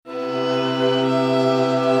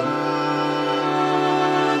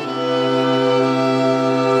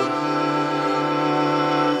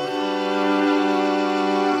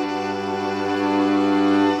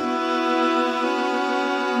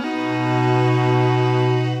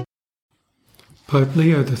Pope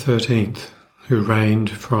Leo XIII, who reigned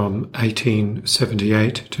from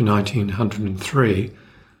 1878 to 1903,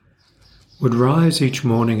 would rise each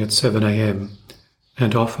morning at 7 a.m.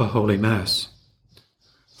 and offer Holy Mass,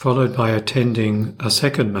 followed by attending a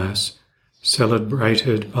second Mass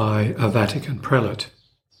celebrated by a Vatican prelate.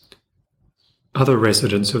 Other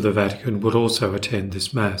residents of the Vatican would also attend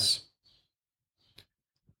this Mass.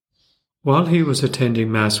 While he was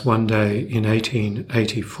attending Mass one day in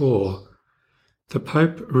 1884, the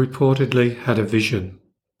Pope reportedly had a vision.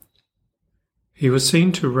 He was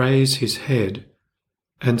seen to raise his head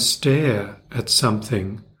and stare at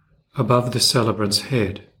something above the celebrant's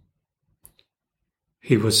head.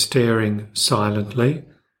 He was staring silently,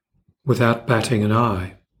 without batting an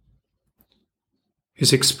eye.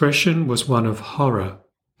 His expression was one of horror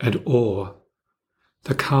and awe.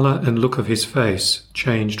 The colour and look of his face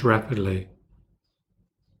changed rapidly.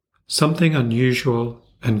 Something unusual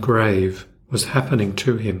and grave was happening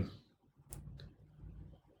to him.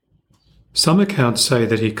 Some accounts say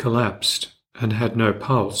that he collapsed and had no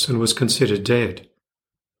pulse and was considered dead.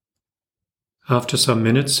 After some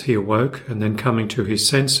minutes he awoke, and then coming to his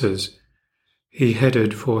senses, he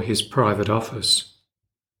headed for his private office.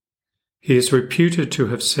 He is reputed to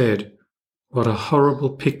have said, "What a horrible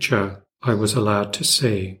picture I was allowed to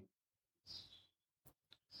see."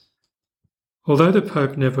 Although the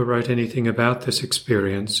Pope never wrote anything about this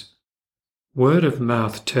experience, word of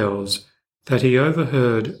mouth tells that he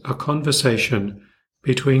overheard a conversation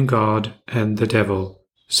between God and the devil,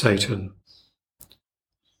 Satan.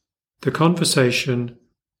 The conversation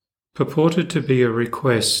purported to be a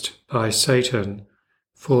request by Satan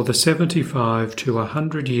for the 75 to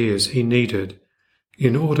 100 years he needed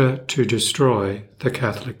in order to destroy the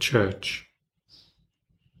Catholic Church.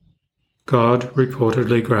 God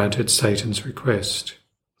reportedly granted Satan's request.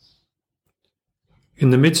 In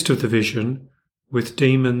the midst of the vision, with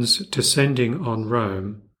demons descending on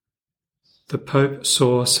Rome, the Pope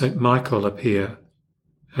saw St. Michael appear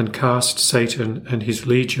and cast Satan and his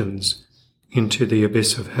legions into the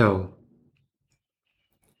abyss of hell.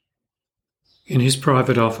 In his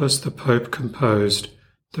private office, the Pope composed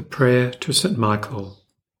the prayer to St. Michael,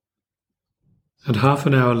 and half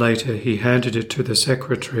an hour later he handed it to the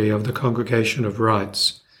secretary of the Congregation of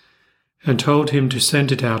Rites and told him to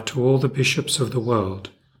send it out to all the bishops of the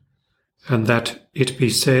world, and that it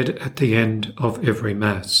be said at the end of every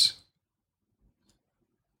Mass.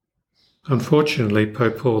 Unfortunately,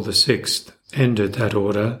 Pope Paul VI ended that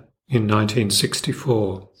order in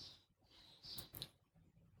 1964.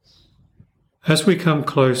 As we come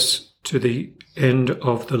close to the end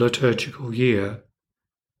of the liturgical year,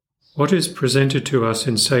 what is presented to us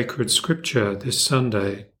in sacred Scripture this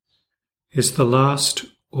Sunday is the last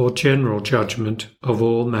or general judgment of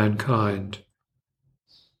all mankind.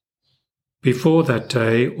 Before that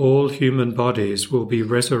day, all human bodies will be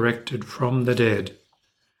resurrected from the dead,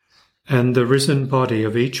 and the risen body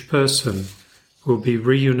of each person will be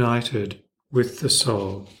reunited with the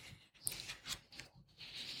soul.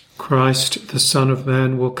 Christ, the Son of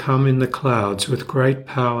Man, will come in the clouds with great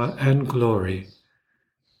power and glory,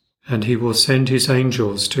 and he will send his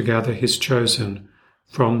angels to gather his chosen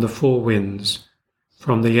from the four winds,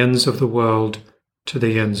 from the ends of the world to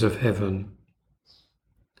the ends of heaven.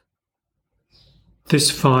 This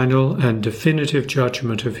final and definitive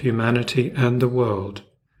judgment of humanity and the world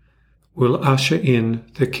will usher in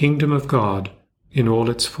the kingdom of God in all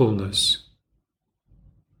its fullness.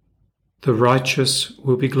 The righteous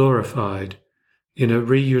will be glorified in a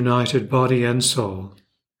reunited body and soul,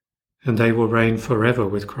 and they will reign forever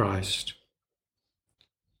with Christ.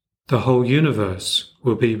 The whole universe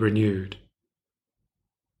will be renewed.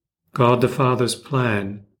 God the Father's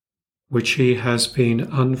plan, which he has been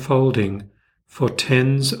unfolding for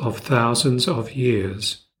tens of thousands of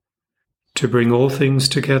years, to bring all things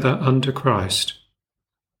together under Christ,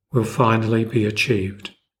 will finally be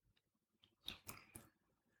achieved.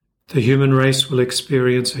 The human race will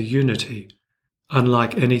experience a unity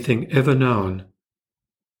unlike anything ever known,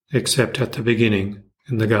 except at the beginning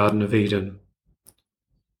in the Garden of Eden.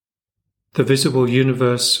 The visible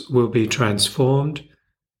universe will be transformed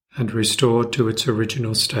and restored to its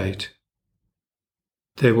original state.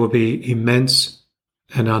 There will be immense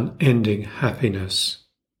and unending happiness.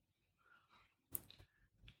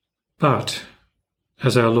 But,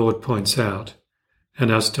 as our Lord points out,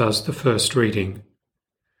 and as does the first reading,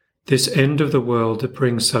 this end of the world that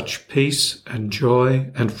brings such peace and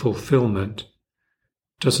joy and fulfillment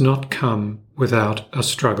does not come without a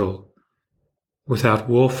struggle, without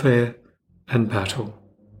warfare and battle.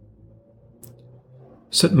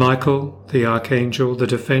 St. Michael, the Archangel, the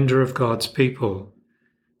defender of God's people,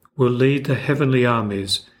 will lead the heavenly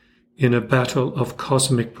armies in a battle of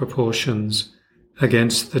cosmic proportions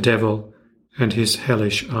against the devil and his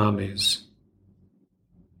hellish armies.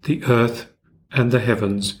 The earth and the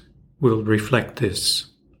heavens will reflect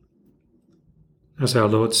this. As our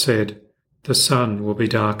Lord said, the sun will be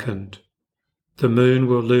darkened, the moon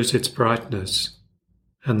will lose its brightness,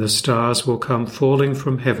 and the stars will come falling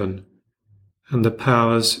from heaven, and the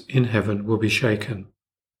powers in heaven will be shaken.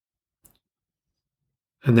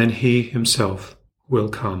 And then he himself will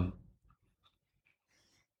come.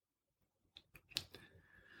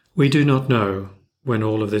 We do not know when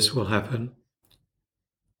all of this will happen.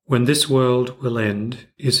 When this world will end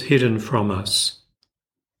is hidden from us,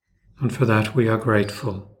 and for that we are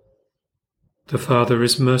grateful. The Father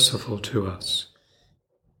is merciful to us.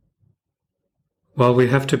 While we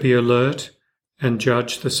have to be alert and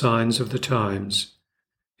judge the signs of the times,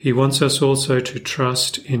 he wants us also to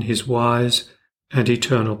trust in his wise and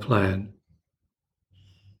eternal plan.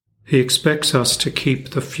 He expects us to keep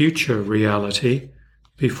the future reality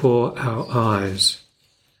before our eyes,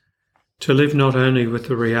 to live not only with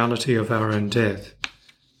the reality of our own death,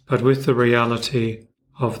 but with the reality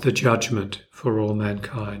of the judgment for all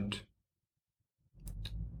mankind.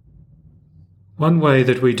 One way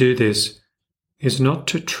that we do this is not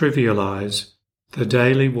to trivialize the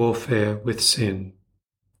daily warfare with sin.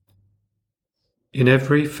 In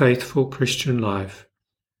every faithful Christian life,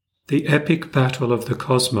 the epic battle of the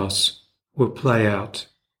cosmos will play out,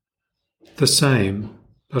 the same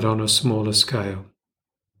but on a smaller scale.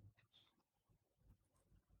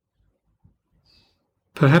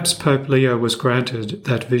 Perhaps Pope Leo was granted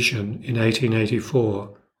that vision in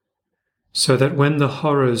 1884, so that when the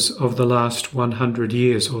horrors of the last 100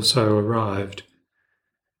 years or so arrived,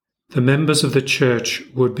 the members of the Church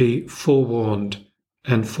would be forewarned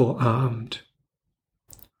and forearmed.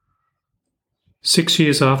 6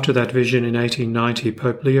 years after that vision in 1890,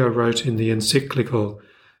 Pope Leo wrote in the encyclical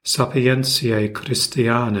Sapientiae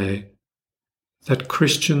Christianae that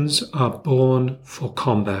Christians are born for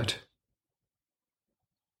combat.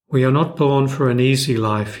 We are not born for an easy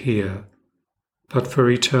life here, but for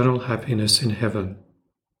eternal happiness in heaven.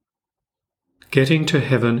 Getting to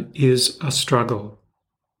heaven is a struggle.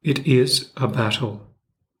 It is a battle.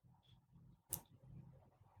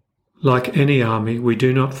 Like any army, we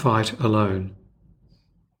do not fight alone.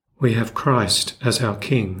 We have Christ as our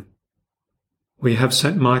King. We have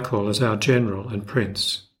St. Michael as our general and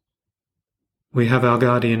prince. We have our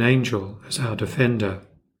guardian angel as our defender.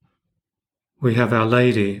 We have Our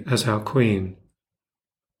Lady as our Queen.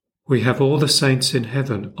 We have all the saints in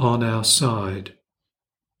heaven on our side.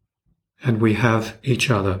 And we have each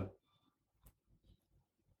other.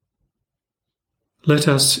 Let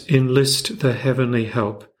us enlist the heavenly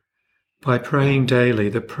help by praying daily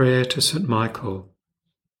the prayer to St. Michael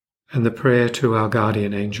and the prayer to our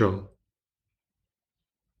guardian angel.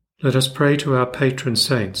 Let us pray to our patron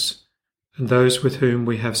saints and those with whom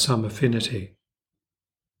we have some affinity.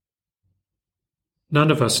 None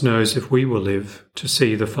of us knows if we will live to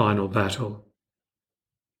see the final battle,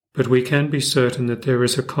 but we can be certain that there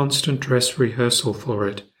is a constant dress rehearsal for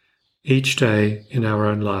it each day in our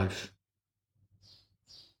own life.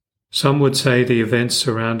 Some would say the events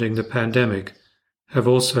surrounding the pandemic have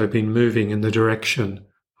also been moving in the direction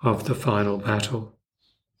of the final battle.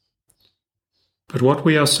 But what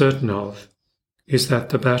we are certain of is that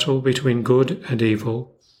the battle between good and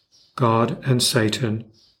evil, God and Satan,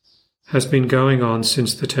 has been going on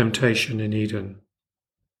since the temptation in Eden.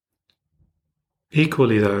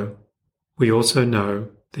 Equally, though, we also know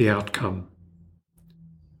the outcome.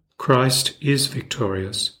 Christ is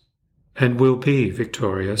victorious and will be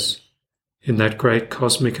victorious in that great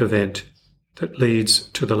cosmic event that leads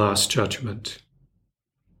to the last judgment.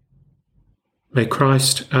 May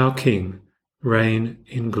Christ, our King, reign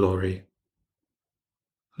in glory.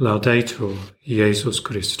 Laudetur Jesus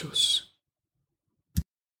Christus.